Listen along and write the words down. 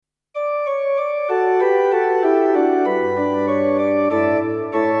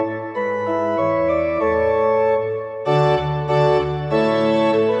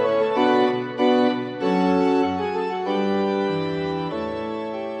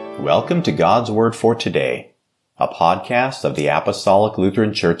Welcome to God's Word for Today, a podcast of the Apostolic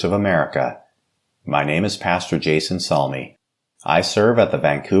Lutheran Church of America. My name is Pastor Jason Salmi. I serve at the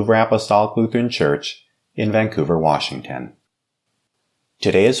Vancouver Apostolic Lutheran Church in Vancouver, Washington.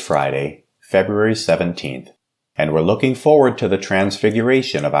 Today is Friday, February 17th, and we're looking forward to the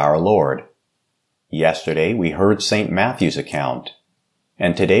Transfiguration of our Lord. Yesterday we heard St. Matthew's account,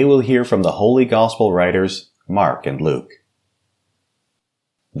 and today we'll hear from the Holy Gospel writers Mark and Luke.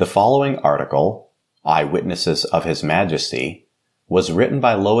 The following article, Eyewitnesses of His Majesty, was written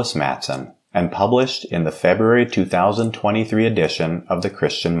by Lois Matson and published in the February 2023 edition of the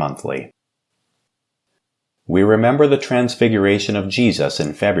Christian Monthly. We remember the Transfiguration of Jesus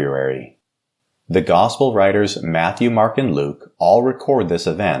in February. The Gospel writers Matthew, Mark, and Luke all record this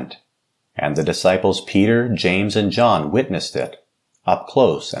event, and the disciples Peter, James, and John witnessed it, up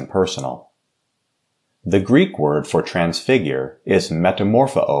close and personal. The Greek word for transfigure is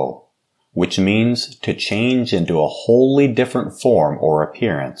metamorpho, which means to change into a wholly different form or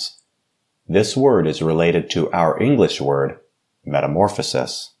appearance. This word is related to our English word,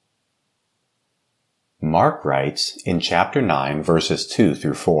 metamorphosis. Mark writes in chapter 9, verses 2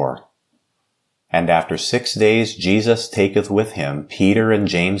 through 4, "And after 6 days Jesus taketh with him Peter and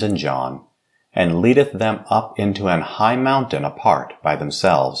James and John, and leadeth them up into an high mountain apart by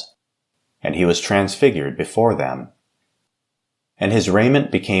themselves. And he was transfigured before them. And his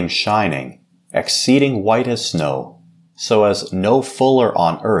raiment became shining, exceeding white as snow, so as no fuller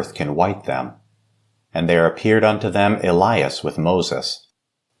on earth can white them. And there appeared unto them Elias with Moses,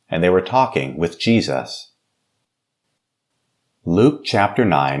 and they were talking with Jesus." Luke chapter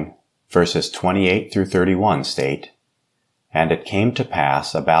 9, verses 28 through 31 state, "And it came to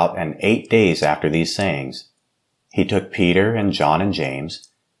pass about 8 days after these sayings, he took Peter and John and James,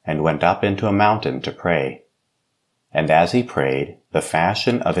 and went up into a mountain to pray. And as he prayed, the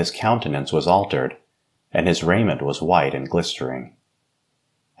fashion of his countenance was altered, and his raiment was white and glistering.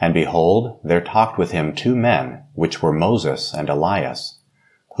 And behold, there talked with him 2 men, which were Moses and Elias,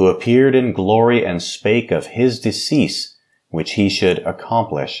 who appeared in glory and spake of his decease, which he should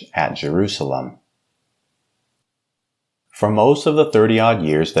accomplish at Jerusalem." For most of the 30-odd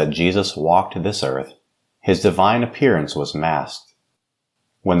years that Jesus walked this earth, his divine appearance was masked.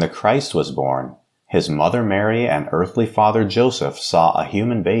 When the Christ was born, his mother Mary and earthly father Joseph saw a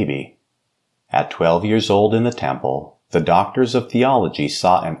human baby. At 12 years old in the temple, the doctors of theology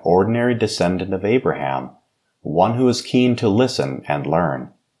saw an ordinary descendant of Abraham, one who was keen to listen and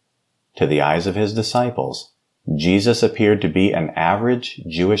learn. To the eyes of his disciples, Jesus appeared to be an average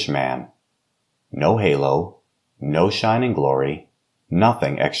Jewish man. No halo, no shining glory,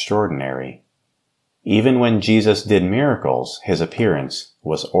 nothing extraordinary. Even when Jesus did miracles, his appearance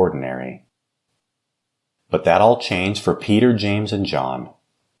was ordinary. But that all changed for Peter, James, and John.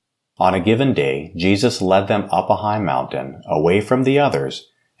 On a given day, Jesus led them up a high mountain, away from the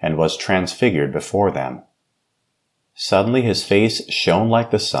others, and was transfigured before them. Suddenly his face shone like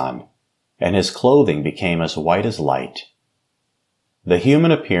the sun, and his clothing became as white as light. The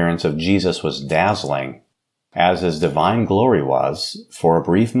human appearance of Jesus was dazzling, as his divine glory was, for a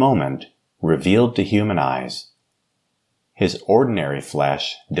brief moment, revealed to human eyes. His ordinary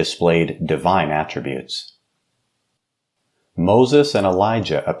flesh displayed divine attributes. Moses and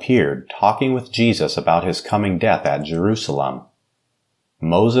Elijah appeared talking with Jesus about his coming death at Jerusalem.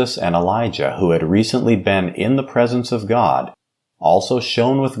 Moses and Elijah, who had recently been in the presence of God, also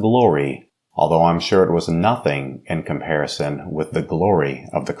shone with glory, although I'm sure it was nothing in comparison with the glory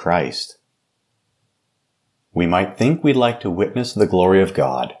of the Christ. We might think we'd like to witness the glory of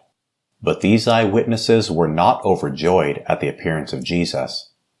God, but these eyewitnesses were not overjoyed at the appearance of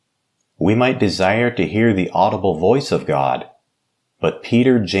Jesus. We might desire to hear the audible voice of God, but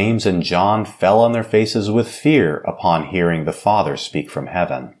Peter, James, and John fell on their faces with fear upon hearing the Father speak from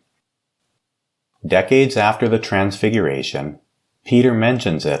heaven. Decades after the Transfiguration, Peter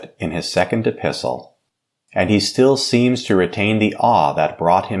mentions it in his second epistle, and he still seems to retain the awe that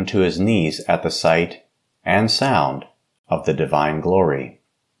brought him to his knees at the sight and sound of the divine glory.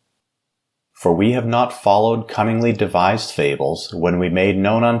 "For we have not followed cunningly devised fables when we made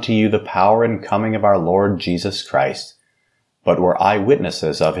known unto you the power and coming of our Lord Jesus Christ, but were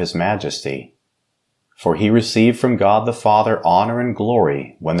eyewitnesses of his majesty. For he received from God the Father honor and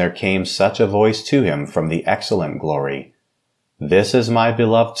glory when there came such a voice to him from the excellent glory, This is my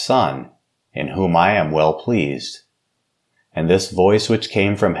beloved Son, in whom I am well pleased. And this voice which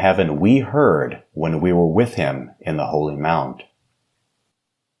came from heaven we heard when we were with him in the Holy Mount.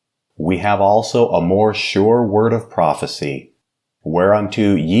 We have also a more sure word of prophecy,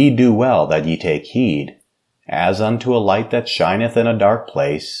 whereunto ye do well that ye take heed, as unto a light that shineth in a dark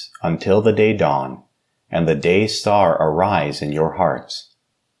place, until the day dawn, and the day star arise in your hearts.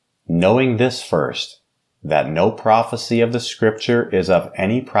 Knowing this first, that no prophecy of the Scripture is of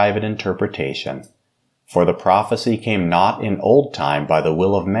any private interpretation. For the prophecy came not in old time by the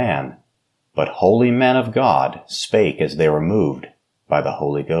will of man, but holy men of God spake as they were moved by the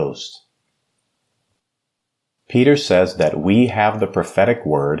Holy Ghost. Peter says that we have the prophetic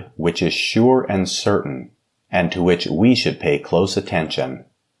word which is sure and certain, and to which we should pay close attention.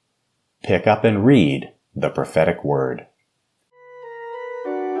 Pick up and read the prophetic word.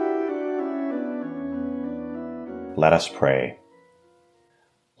 Let us pray.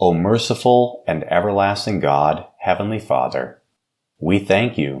 O merciful and everlasting God, Heavenly Father, we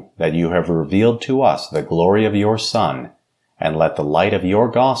thank you that you have revealed to us the glory of your Son, and let the light of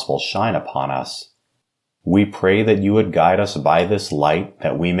your gospel shine upon us. We pray that you would guide us by this light,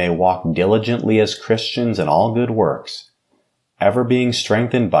 that we may walk diligently as Christians in all good works, ever being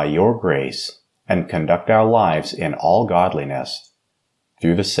strengthened by your grace, and conduct our lives in all godliness.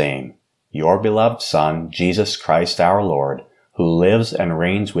 Through the same, your beloved Son, Jesus Christ our Lord, who lives and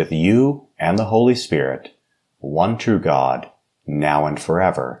reigns with you and the Holy Spirit, one true God, now and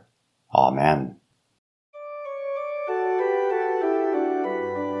forever. Amen.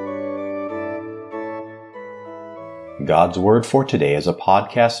 God's Word for Today is a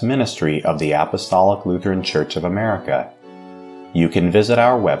podcast ministry of the Apostolic Lutheran Church of America. You can visit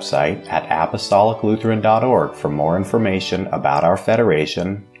our website at apostoliclutheran.org for more information about our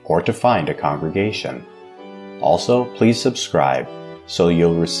federation or to find a congregation. Also, please subscribe so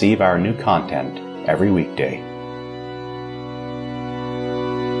you'll receive our new content every weekday.